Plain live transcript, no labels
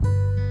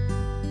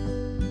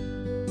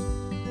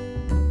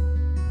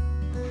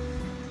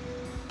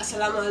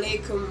Assalamu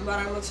alaikum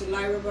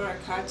warahmatullahi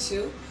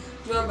wabarakatuh.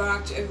 Juma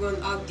Barak to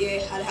everyone out there.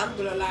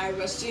 Alhamdulillah,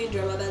 we're still in the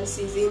Ramadan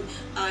season,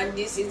 and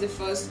this is the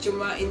first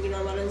Juma in the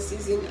Ramadan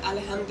season.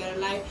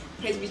 Alhamdulillah,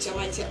 praise be to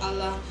Almighty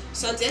Allah.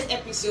 So, on today's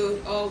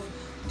episode of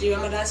the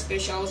Ramadan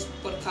Specials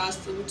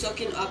podcast, we'll be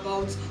talking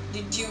about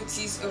the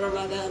duties of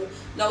Ramadan.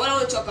 Now, what I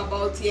want to talk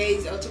about here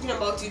is talking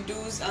about the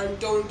do's and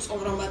don'ts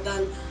of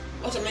Ramadan,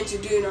 what we're meant to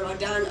do in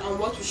Ramadan, and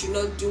what we should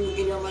not do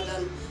in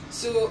Ramadan.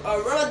 So,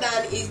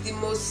 Ramadan is the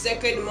most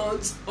sacred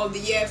month of the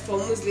year for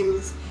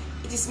Muslims.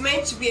 It is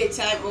meant to be a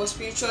time of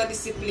spiritual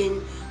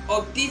discipline,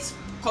 of deep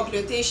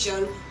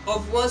contemplation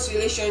of one's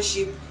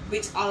relationship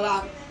with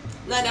Allah.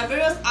 Now, there are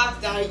various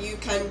acts that you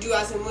can do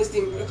as a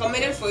Muslim,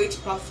 recommended for you to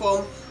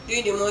perform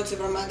during the month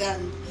of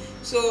Ramadan.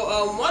 So,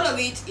 one of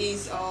it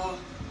is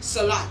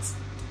Salat,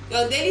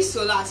 your daily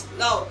Salat.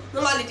 Now,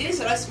 normally daily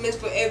Salat is meant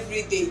for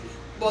every day,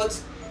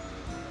 but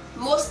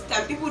most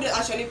time people don't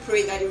actually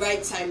pray at the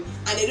right time,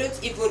 and they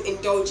don't even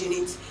indulge in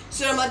it.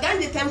 So Ramadan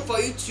is the time for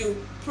you to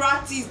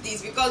practice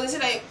this, because they say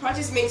that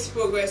practice makes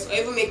progress or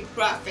even make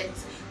perfect.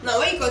 Now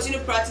when you continue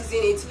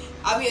practicing it,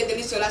 having your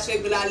daily salat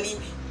regularly,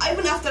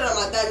 even after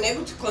Ramadan, you're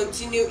able to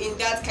continue in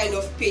that kind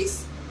of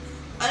pace.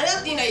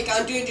 Another thing that you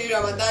can do during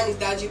Ramadan is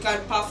that you can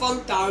perform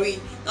Taraweeh.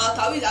 Now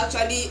Taraweeh is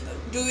actually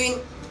doing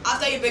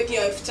after you breaking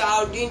your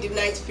iftar during the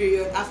night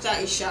period after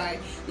Isha.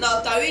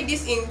 Now Taraweeh,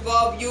 this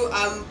involves you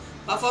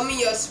performing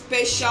your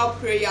special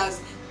prayers,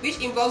 which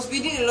involves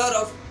reading a lot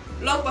of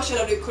long portion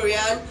of the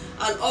Quran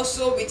and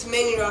also with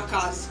many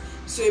rakahs.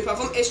 So you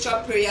perform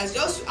extra prayers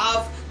just to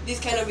have this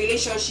kind of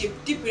relationship,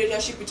 deep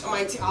relationship with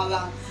Almighty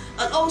Allah.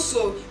 And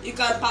also you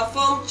can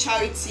perform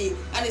charity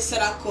and a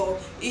sadaqah.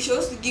 You should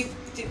also give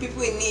to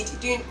people in need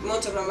during the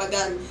month of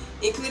Ramadan,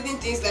 including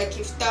things like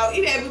iftar. If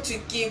you're able to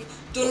give,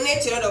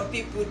 donate to a lot of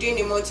people during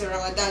the month of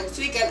Ramadan,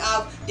 so you can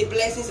have the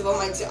blessings of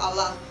Almighty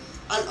Allah.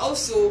 And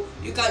also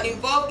you can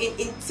involve in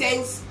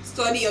intense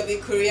study of the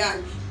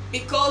Quran,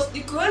 because the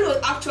Quran was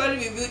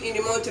actually revealed in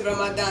the month of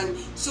Ramadan.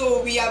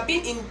 So we are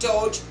being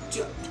indulged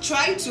to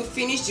try to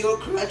finish the whole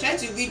Quran, try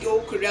to read the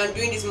whole Quran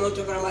during this month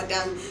of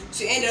Ramadan,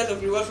 to earn a lot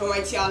of reward from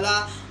Almighty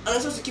Allah, and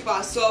also to keep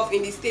ourselves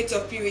in the state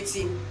of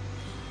purity.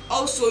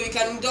 Also, you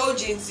can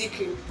indulge in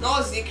zikr. Now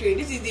zikr,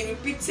 this is the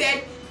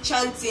repeated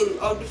chanting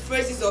of the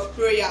phrases of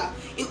prayer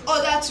in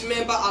order to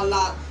remember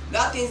Allah. There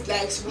are things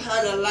like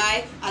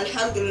Subhanallah,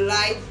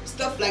 Alhamdulillah,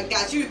 stuff like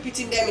that. You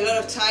repeating them a lot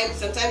of times.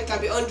 Sometimes it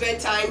can be 100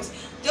 times.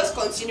 Just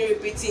continue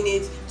repeating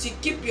it to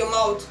keep your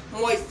mouth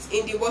moist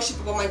in the worship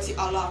of Almighty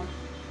Allah.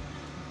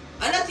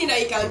 Another thing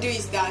that you can do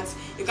is that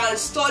you can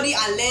study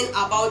and learn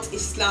about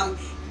Islam.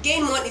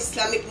 Gain more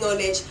Islamic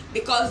knowledge,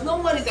 because no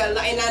one is an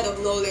island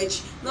of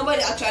knowledge.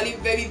 Nobody is actually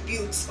very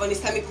built on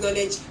Islamic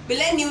knowledge. We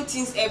learn new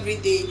things every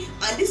day,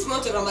 and this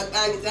month of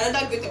Ramadan is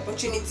another great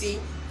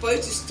opportunity for you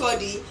to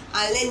study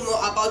and learn more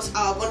about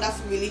our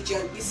wonderful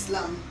religion,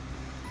 Islam.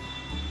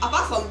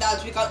 Apart from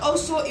that, we can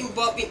also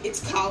involve in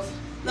itikaf.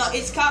 Now,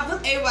 itikaf,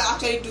 not everyone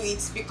actually do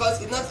it,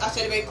 because it's not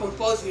actually very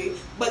compulsory,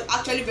 but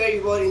actually very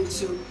rewarding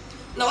too.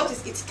 Now, what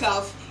is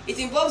itikaf? It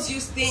involves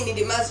you staying in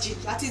the masjid,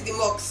 that is the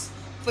mosque,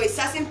 for a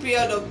certain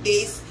period of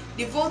days,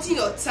 devoting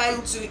your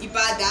time to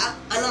ibadah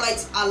and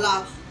Almighty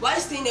Allah, while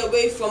staying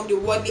away from the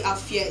worldly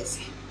affairs.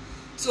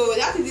 So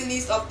that is the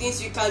list of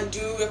things you can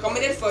do,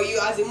 recommended for you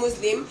as a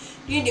Muslim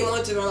during the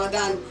month of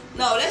Ramadan.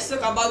 Now let's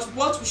talk about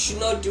what we should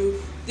not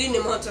do during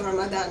the month of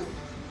Ramadan.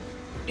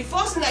 The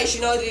first thing that you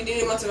should not do during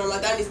the month of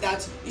Ramadan is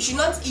that you should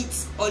not eat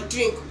or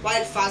drink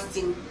while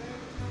fasting.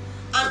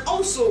 And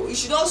also, you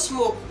should not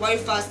smoke while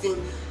fasting.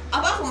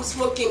 Apart from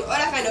smoking,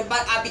 other kind of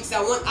bad habits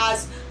that one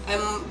has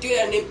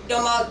during a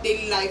normal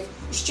daily life,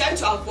 you should try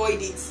to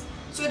avoid it,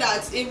 so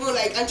that even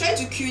and try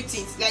to quit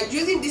it. Like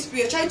using this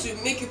period, try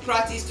to make you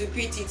practice to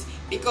quit it,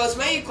 because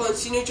when you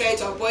continue trying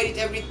to avoid it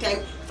every time,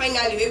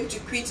 finally you're able to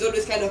quit all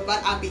those kind of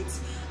bad habits.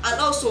 And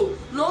also,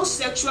 no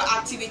sexual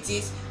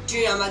activities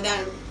during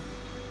Ramadan,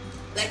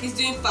 like it's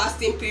during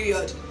fasting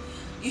period.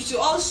 You should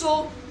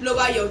also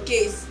lower your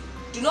gaze.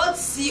 Do not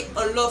see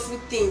unlawful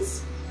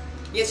things.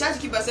 You try to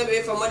keep yourself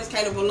away from all these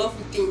kind of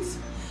unlawful things.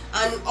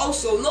 And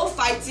also, no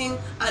fighting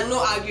and no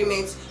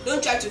arguments.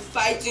 Don't try to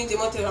fight during the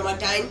month of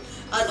Ramadan.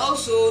 And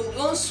also,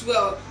 don't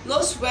swear,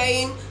 no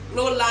swearing,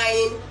 no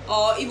lying,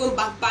 or even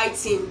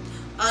backbiting.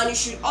 And you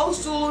should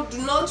also do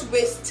not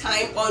waste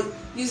time on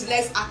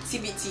useless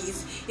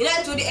activities. You know,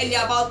 I told you earlier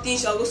about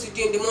things you're supposed to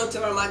do in the month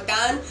of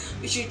Ramadan.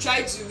 You should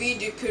try to read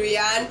the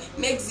Quran,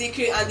 make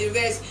zikr and the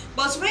rest.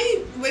 But when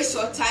you waste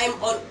your time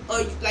on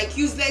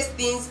useless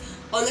things,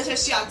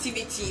 unnecessary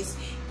activities,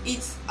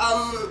 it's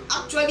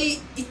actually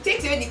it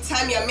takes away the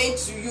time you're meant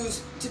to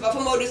use to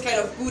perform all those kind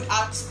of good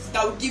acts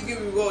that will give you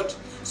reward.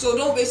 So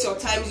don't waste your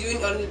time doing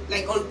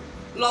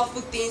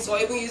unlawful things or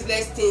even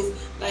useless things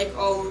like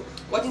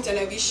watching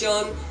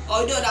television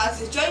or doing that.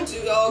 Trying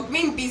to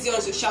being busy on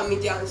social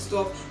media and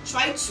stuff.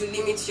 Try to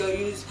limit your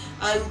use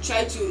and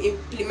try to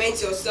implement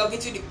yourself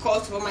into the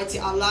cause of Almighty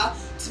Allah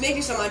to make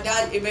this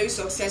Ramadan a very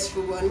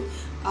successful one.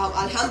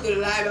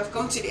 Alhamdulillah, we have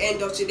come to the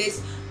end of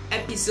today's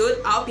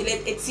episode. I hope you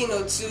learned 18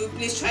 or 2.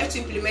 Please try to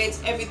implement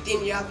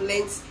everything you have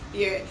learned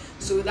here.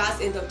 So that's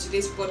the end of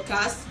today's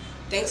podcast.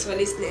 Thanks for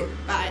listening.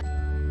 Bye.